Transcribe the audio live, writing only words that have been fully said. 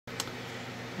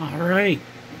Alright,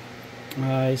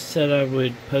 I said I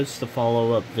would post a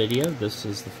follow-up video. This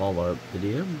is the follow-up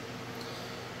video.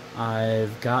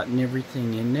 I've gotten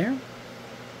everything in there.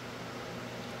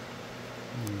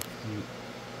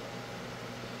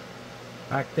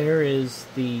 Back there is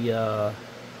the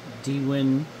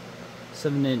D-Win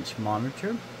 7-inch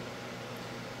monitor.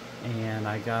 And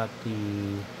I got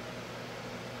the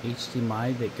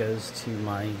HDMI that goes to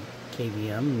my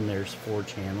KVM, and there's 4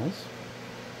 channels.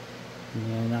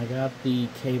 And I got the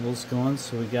cables going,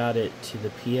 so we got it to the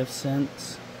PF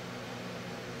Sense,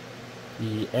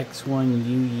 the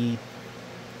X1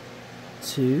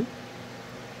 UE2,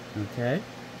 okay,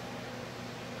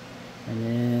 and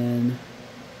then,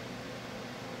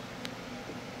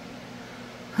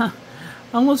 I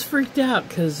almost freaked out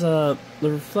because the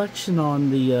reflection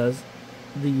on the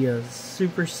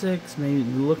Super 6 made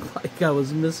it look like I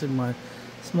was missing my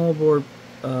small board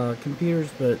computers,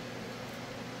 but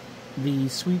the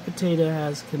sweet potato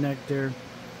has connector,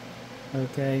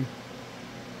 okay,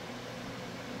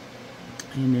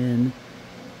 and then,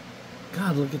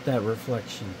 God, look at that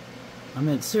reflection. I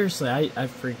mean, seriously, I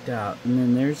freaked out. And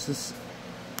then there's this,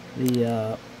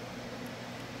 the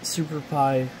Super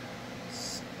Pi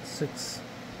 6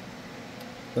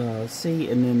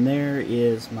 C, and then there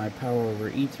is my power over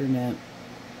Ethernet,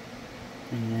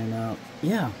 and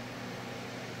yeah,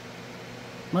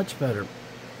 much better.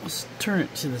 Let's turn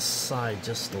it to the side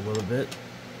just a little bit.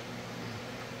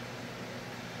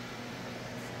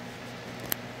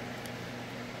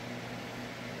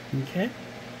 Okay.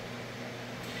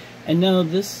 And no,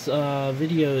 this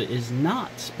video is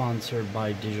not sponsored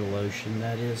by DigitalOcean.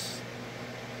 That is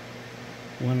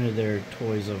one of their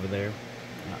toys over there.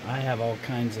 I have all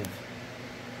kinds of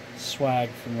swag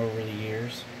from over the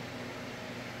years.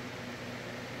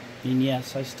 And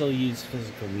yes, I still use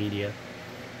physical media.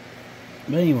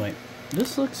 But anyway,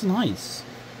 this looks nice.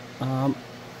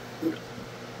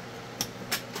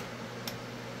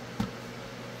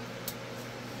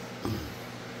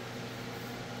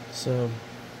 So,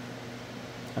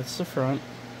 that's the front.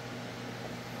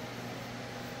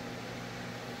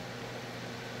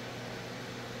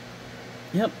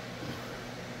 Yep. I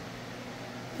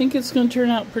think it's going to turn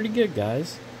out pretty good,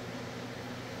 guys.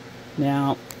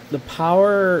 Now, the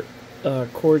power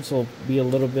cords will be a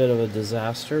little bit of a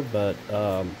disaster, but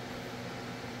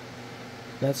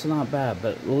that's not bad.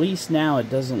 But at least now it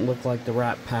doesn't look like the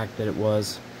Rat Pack that it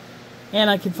was.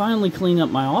 And I can finally clean up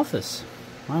my office.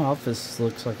 My office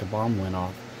looks like a bomb went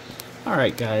off.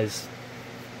 Alright, guys.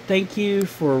 Thank you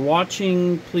for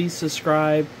watching. Please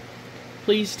subscribe.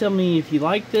 Please tell me if you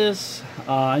like this.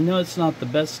 I know it's not the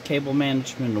best cable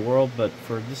management in the world, but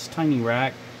for this tiny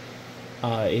rack,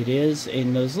 it is.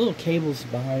 And those little cables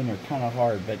behind are kind of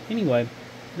hard. But anyway,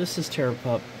 this is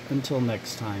TerrorPUP. Until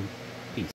next time.